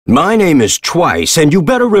My name is Twice, and you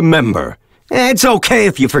better remember. It's okay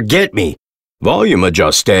if you forget me. Volume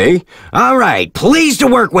adjust, eh? All right, pleased to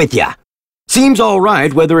work with ya. Seems all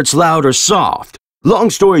right whether it's loud or soft. Long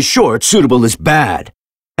story short, suitable is bad.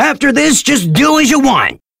 After this, just do as you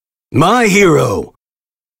want. My hero.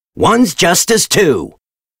 One's just as two.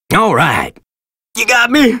 All right. You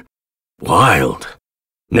got me? Wild.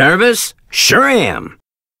 Nervous? Sure am.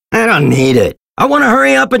 I don't need it. I want to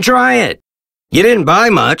hurry up and try it. You didn't buy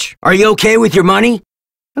much. Are you okay with your money?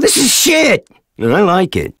 This is shit. I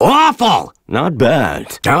like it. Awful. Not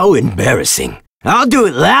bad. How embarrassing. I'll do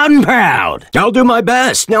it loud and proud. I'll do my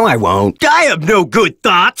best. No, I won't. I have no good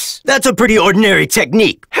thoughts. That's a pretty ordinary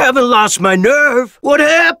technique. Haven't lost my nerve. What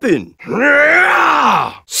happened?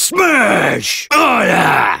 Smash!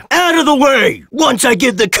 Out of the way! Once I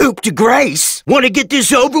give the coup to Grace. Want to get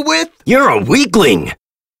this over with? You're a weakling.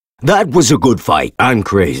 That was a good fight. I'm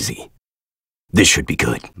crazy. This should be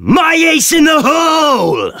good. My ace in the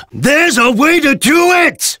hole! There's a way to do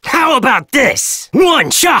it! How about this? One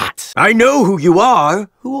shot! I know who you are.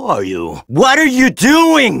 Who are you? What are you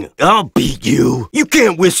doing? I'll beat you. You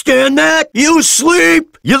can't withstand that. You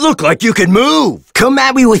sleep. You look like you can move. Come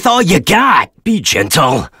at me with all you got. Be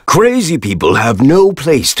gentle. Crazy people have no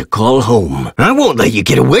place to call home. I won't let you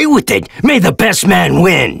get away with it. May the best man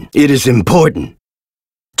win. It is important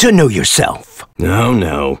to know yourself.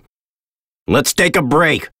 No. Let's take a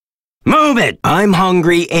break. Move it! I'm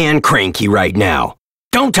hungry and cranky right now.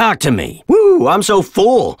 Don't talk to me. Woo, I'm so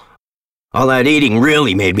full. All that eating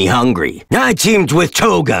really made me hungry. I teamed with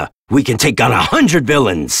Toga. We can take on 100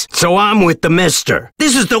 villains. So I'm with the mister.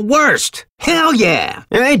 This is the worst. Hell yeah.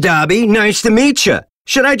 Hey, Dobby, nice to meet you.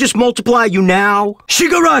 Should I just multiply you now?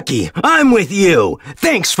 Shigaraki, I'm with you.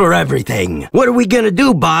 Thanks for everything. What are we gonna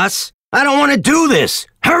do, boss? I don't want to do this.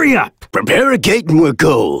 Hurry up. Prepare a gate and we're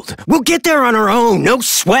gold. We'll get there on our own, no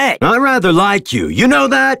sweat. I rather like you. You know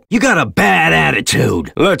that? You got a bad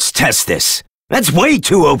attitude. Let's test this. That's way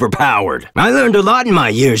too overpowered. I learned a lot in my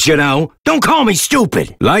years, you know. Don't call me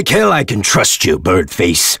stupid. Like hell I can trust you,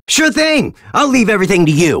 Birdface. Sure thing. I'll leave everything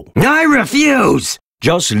to you. I refuse.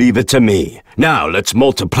 Just leave it to me. Now, let's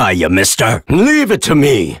multiply you, mister. Leave it to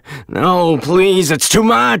me. No, please, it's too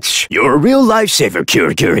much. You're a real lifesaver,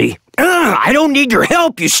 Kirigiri. I don't need your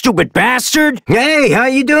help, you stupid bastard. Hey, how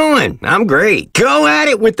you doing? I'm great. Go at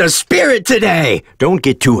it with the spirit today. Don't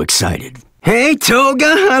get too excited. Hey, Toga,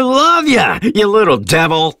 I love ya, you little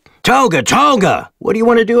devil. Toga, what do you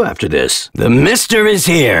want to do after this? The mister is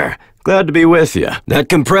here. Glad to be with you. That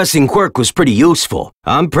compressing quirk was pretty useful.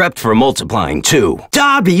 I'm prepped for multiplying, too.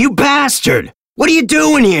 Dobby, you bastard! What are you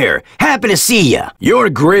doing here? Happy to see ya. You're a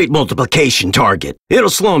great multiplication target. It'll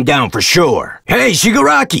slow him down for sure. Hey,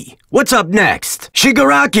 Shigaraki, what's up next?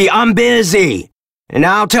 Shigaraki, I'm busy. And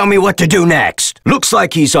now tell me what to do next. Looks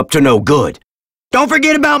like he's up to no good. Don't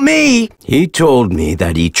forget about me! He told me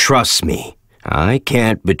that he trusts me. I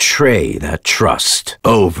can't betray that trust.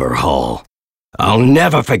 Overhaul. I'll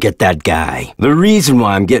never forget that guy. The reason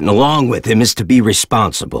why I'm getting along with him is to be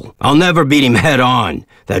responsible. I'll never beat him head on.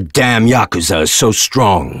 That damn Yakuza is so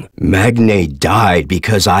strong. Magnate died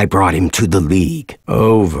because I brought him to the League.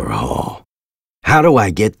 Overhaul. How do I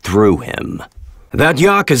get through him? That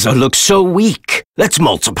Yakuza looks so weak. Let's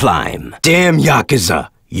multiply him. Damn Yakuza.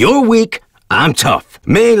 You're weak. I'm tough.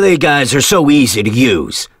 Melee guys are so easy to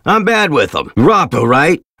use. I'm bad with them. Rappo,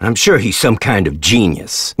 right? I'm sure he's some kind of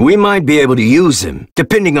genius. We might be able to use him,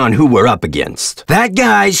 depending on who we're up against. That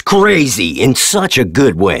guy's crazy in such a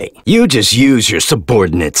good way. You just use your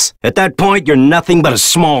subordinates. At that point, you're nothing but a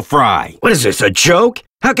small fry. What is this, a joke?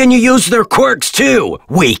 How can you use their quirks too?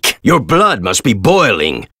 Weak. Your blood must be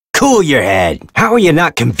boiling. Cool your head. How are you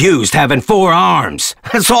not confused having 4 arms?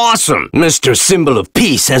 That's awesome. Mr. Symbol of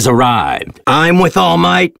Peace has arrived. I'm with All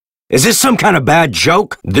Might. Is this some kind of bad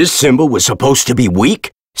joke? This symbol was supposed to be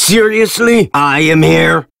weak? Seriously? I am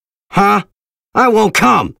here? Huh? I won't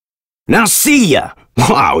come. Now see ya.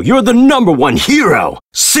 Wow, you're the #1 hero.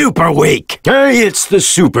 Super weak. Hey, it's the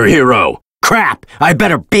superhero. Crap, I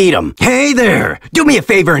better beat him. Hey there, do me a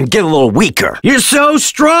favor and get a little weaker. You're so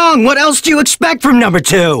strong, what else do you expect from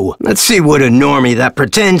 #2? Let's see what a normie that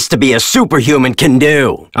pretends to be a superhuman can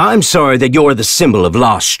do. I'm sorry that you're the symbol of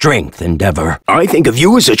lost strength, Endeavor. I think of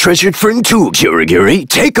you as a treasured friend too, Kirigiri.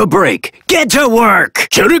 Take a break. Get to work.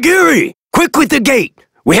 Kirigiri, quick with the gate.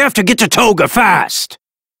 We have to get to Toga fast.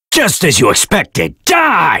 Just as you expected.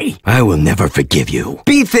 Die! I will never forgive you.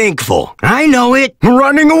 Be thankful. I know it.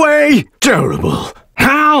 Running away. Terrible.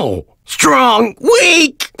 How? Strong.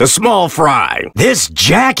 Weak. The small fry. This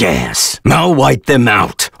jackass. I'll wipe them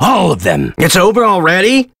out. All of them. It's over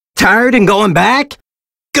already? Tired and going back?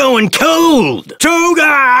 Going cold!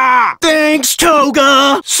 Toga! Thanks,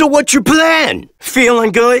 Toga! So what's your plan?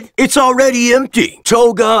 Feeling good? It's already empty.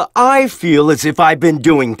 Toga, I feel as if I've been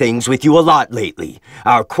doing things with you a lot lately.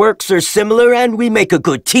 Our quirks are similar and we make a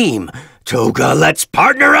good team. Toga, let's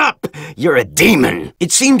partner up! You're a demon.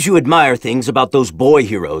 It seems you admire things about those boy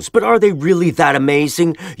heroes, but are they really that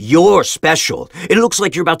amazing? You're special. It looks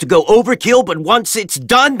like you're about to go overkill, but once it's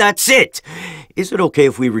done, that's it. Is it okay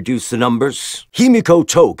if we reduce the numbers? Himiko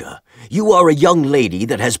Toga, you are a young lady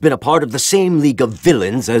that has been a part of the same league of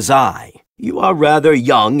villains as I. You are rather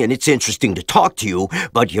young and it's interesting to talk to you,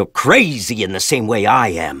 but you're crazy in the same way I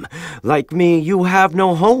am. Like me, you have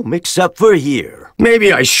no home except for here.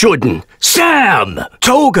 Maybe I shouldn't. Sam!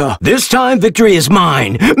 Toga, this time victory is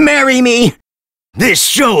mine. Marry me! This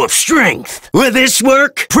show of strength. Will this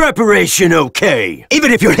work? Preparation okay.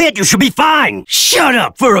 Even if you're hit, you should be fine. Shut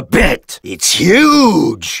up for a bit. It's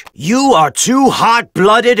huge. You are too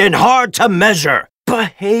hot-blooded and hard to measure.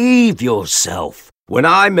 Behave yourself. When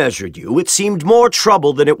I measured you, it seemed more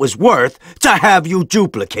trouble than it was worth to have you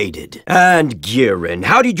duplicated. And Girin,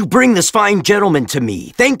 how did you bring this fine gentleman to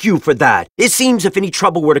me? Thank you for that. It seems if any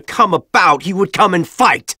trouble were to come about, he would come and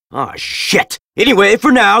fight. Ah, shit. Anyway,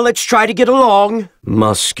 for now, let's try to get along.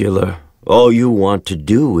 Muscular, all you want to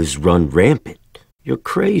do is run rampant. You're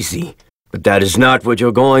crazy. But that is not what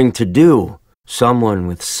you're going to do. Someone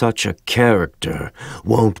with such a character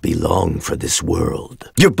won't be long for this world.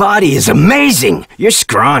 Your body is amazing! You're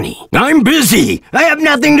scrawny. I'm busy! I have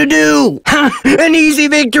nothing to do! Ha! An easy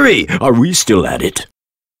victory! Are we still at it?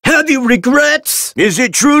 Have you regrets? Is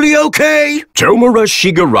it truly okay? Tomura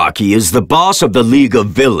Shigaraki is the boss of the League of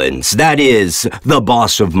Villains. That is, the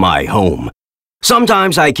boss of my home.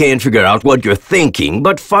 Sometimes I can't figure out what you're thinking,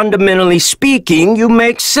 but fundamentally speaking, you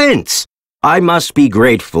make sense. I must be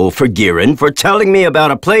grateful for Girin for telling me about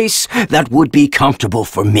a place that would be comfortable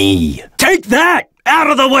for me. Take that! Out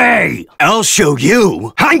of the way! I'll show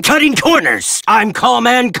you. I'm cutting corners. I'm calm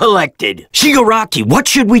and collected. Shigaraki, what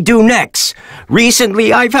should we do next?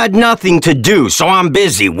 Recently, I've had nothing to do, so I'm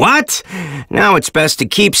busy. What? Now it's best to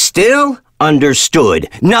keep still? Understood.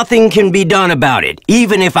 Nothing can be done about it,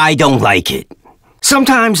 even if I don't like it.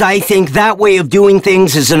 Sometimes I think that way of doing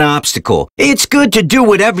things is an obstacle. It's good to do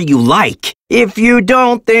whatever you like. If you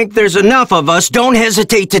don't think there's enough of us, don't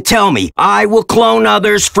hesitate to tell me. I will clone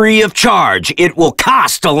others free of charge. It will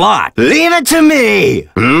cost a lot. Leave it to me!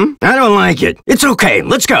 I don't like it. It's okay,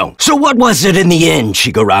 let's go. So what was it in the end,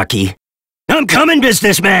 Shigaraki? I'm coming,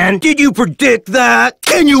 businessman! Did you predict that?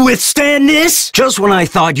 Can you withstand this? Just when I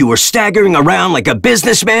thought you were staggering around like a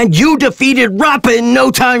businessman, you defeated Rappa in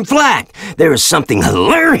no time flat. There is something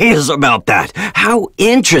hilarious about that. How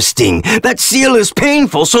interesting. That seal is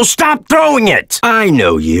painful, so stop throwing it. I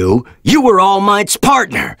know you. You were All Might's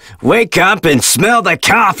partner. Wake up and smell the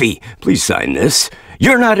coffee. Please sign this.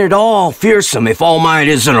 You're not at all fearsome if All Might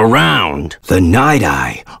isn't around. The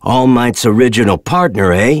Nighteye, All Might's original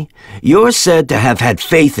partner, eh? You're said to have had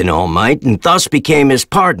faith in All Might and thus became his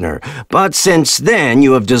partner, but since then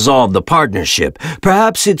you have dissolved the partnership.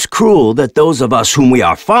 Perhaps it's cruel that those of us whom we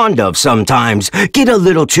are fond of sometimes get a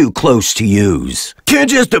little too close to use. You're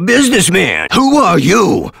just a businessman. Who are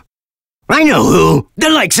you? I know who. The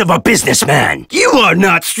likes of a businessman. You are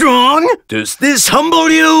not strong. Does this humble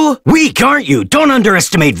you? Weak, aren't you? Don't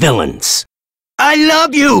underestimate villains. I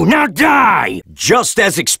love you. Now die. Just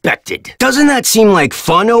as expected. Doesn't that seem like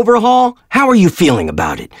fun, Overhaul? How are you feeling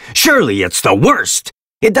about it? Surely it's the worst.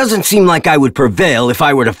 It doesn't seem like I would prevail if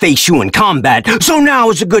I were to face you in combat, so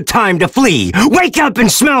now is a good time to flee. Wake up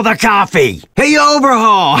and smell the coffee! Hey,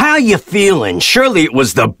 Overhaul, how you feeling? Surely it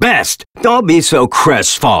was the best. Don't be so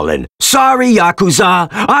crestfallen. Sorry, Yakuza.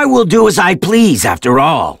 I will do as I please after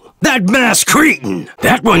all. That masked cretin!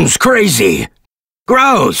 That one's crazy.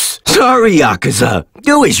 Gross. Sorry, Yakuza.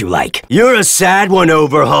 Do as you like. You're a sad one,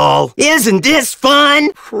 Overhaul. Isn't this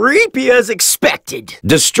fun? Creepy as expected.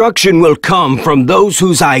 Destruction will come from those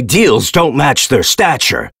whose ideals don't match their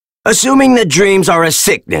stature. Assuming that dreams are a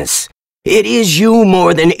sickness, it is you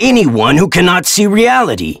more than anyone who cannot see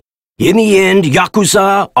reality. In the end,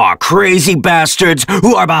 Yakuza are crazy bastards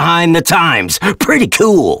who are behind the times. Pretty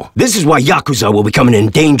cool. This is why Yakuza will become an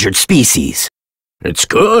endangered species. It's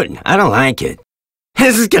good. I don't like it.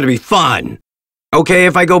 This is gonna be fun. Okay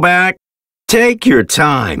if I go back? Take your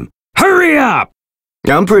time. Hurry up!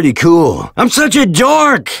 I'm pretty cool. I'm such a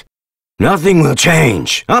dork! Nothing will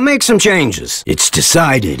change. I'll make some changes. It's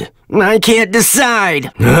decided. I can't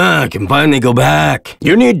decide. I can finally go back.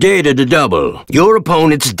 You need data to double. Your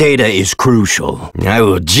opponent's data is crucial. I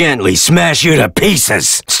will gently smash you to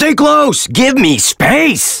pieces. Stay close! Give me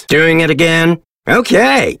space! Doing it again?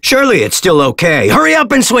 Okay, surely it's still okay. Hurry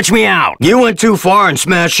up and switch me out. You went too far and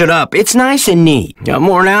smashed it up. It's nice and neat. I'm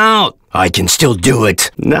worn out. I can still do it.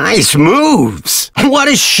 Nice moves. What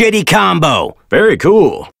a shitty combo. Very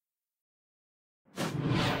cool.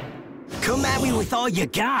 Come at me with all you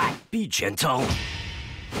got. Be gentle.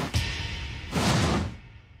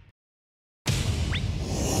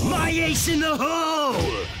 My ace in the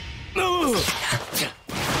hole!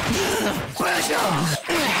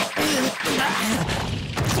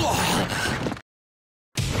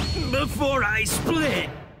 Before I split,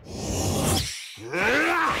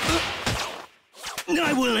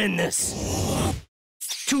 I will end this.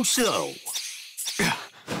 Too slow.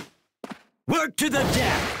 Work to the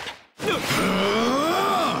death.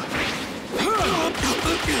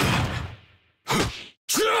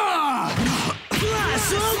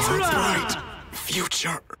 Blast Ultra!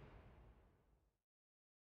 Future.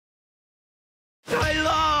 I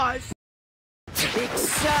lost!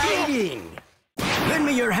 Exciting! Lend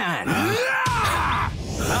me your hand.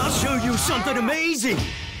 I'll show you something amazing.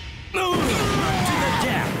 To the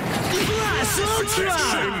death. Blast Ultra!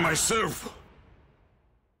 Shame myself.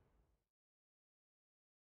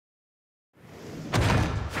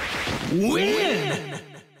 Win!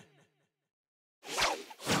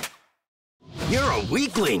 You're a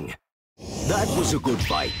weakling. That was a good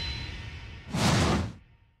fight.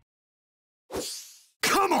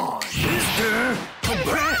 Come on, mister!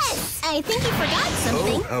 Compress! I think you forgot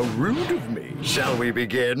something. Oh, how rude of me. Shall we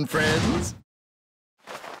begin, friends?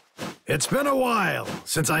 It's been a while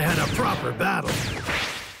since I had a proper battle.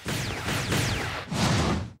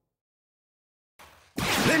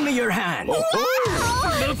 Lend me your hand.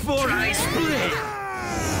 Before I split.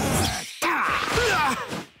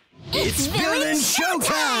 It's villain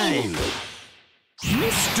showtime!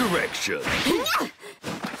 Misdirection!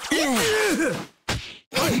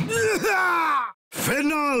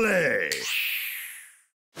 Finale!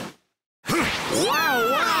 Wow,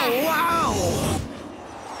 wow, wow!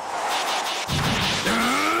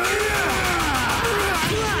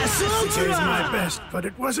 Here's my best, but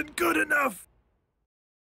it wasn't good enough.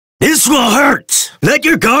 This will hurt! Let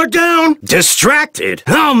your guard down! Distracted!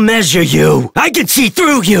 I'll measure you! I can see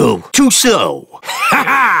through you! Too slow! Ha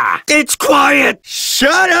ha! It's quiet!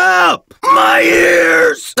 Shut up! My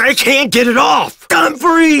ears! I can't get it off! I'm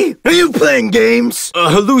free! Are you playing games?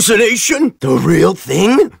 A hallucination? The real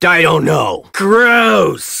thing? I don't know.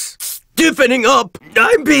 Gross! Stiffening up!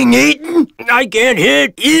 I'm being eaten! I can't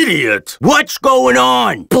hit! Idiot! What's going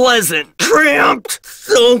on? Pleasant! Cramped!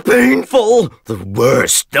 So painful! The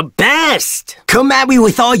worst! The best! Come at me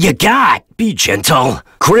with all you got! Be gentle.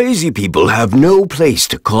 Crazy people have no place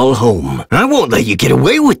to call home. I won't let you get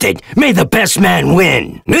away with it! May the best man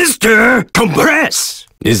win! Mr. Compress!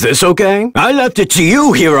 Is this okay? I left it to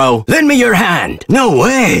you, hero. Lend me your hand. No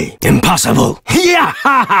way. Impossible. Yeah,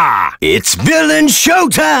 ha, ha. It's villain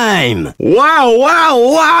showtime. Wow, wow,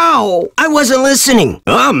 wow. I wasn't listening.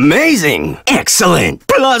 Amazing. Excellent.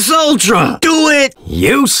 Plus Ultra. Do it.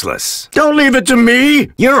 Useless. Don't leave it to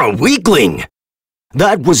me. You're a weakling.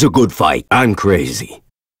 That was a good fight. I'm crazy.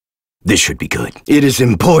 This should be good. It is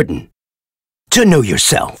important to know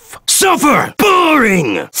yourself. Suffer!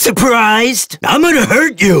 Boring! Surprised? I'm gonna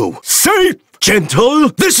hurt you! Safe! Gentle!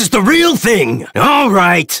 This is the real thing!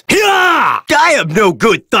 Alright! Yeah! I have no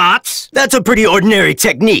good thoughts! That's a pretty ordinary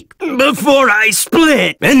technique. Before I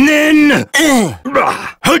split, and then...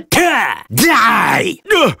 Die!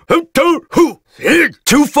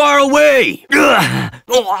 Too far away!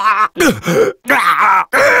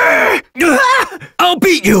 I'll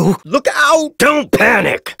beat you! Look out! Don't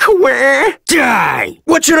panic! Where? Die!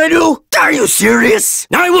 What should I do? Are you serious?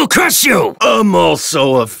 I will crush you! I'm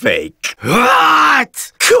also a fake.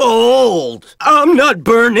 Hot! Cold! I'm not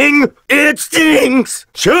burning! It stings!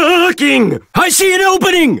 Shocking! I see an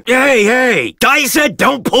opening! Hey, hey! I said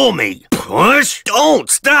don't pull me! Push! Don't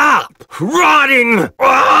stop! Rotting!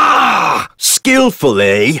 Ah!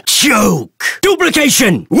 Skillfully choke!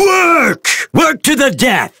 Duplication! Work! Work to the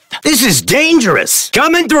death! This is dangerous!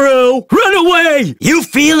 Coming through! Run away! You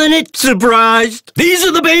feeling it? Surprised? These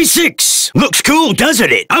are the basics! Looks cool,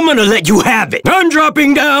 doesn't it? I'm gonna let you have it! I'm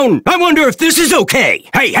dropping down! I wonder if this is okay!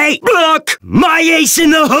 Hey, hey! Block! My ace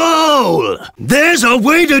in the hole! There's a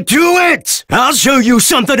way to do it! I'll show you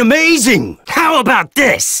something amazing! How about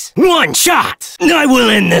this? One shot! I will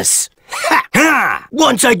end this! Ha ha!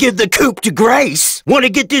 Once I give the coup to Grace, want to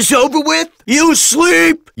get this over with? You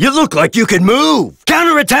sleep! You look like you can move!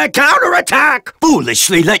 Counterattack! Counterattack!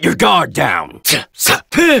 Foolishly let your guard down!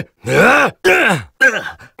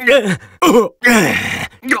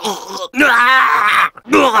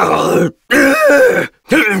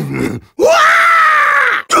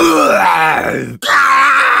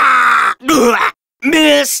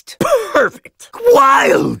 Missed. Perfect.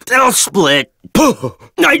 Wild. I'll split.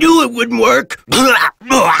 I knew it wouldn't work.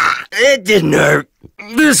 It didn't hurt.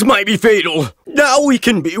 This might be fatal. Now we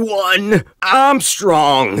can be one. I'm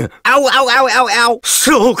strong. Ow, ow, ow, ow, ow.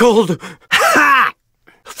 So cold. Ha!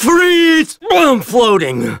 Freeze! I'm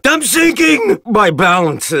floating. I'm sinking. My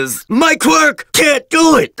balances. My quirk can't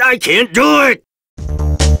do it. I can't do it.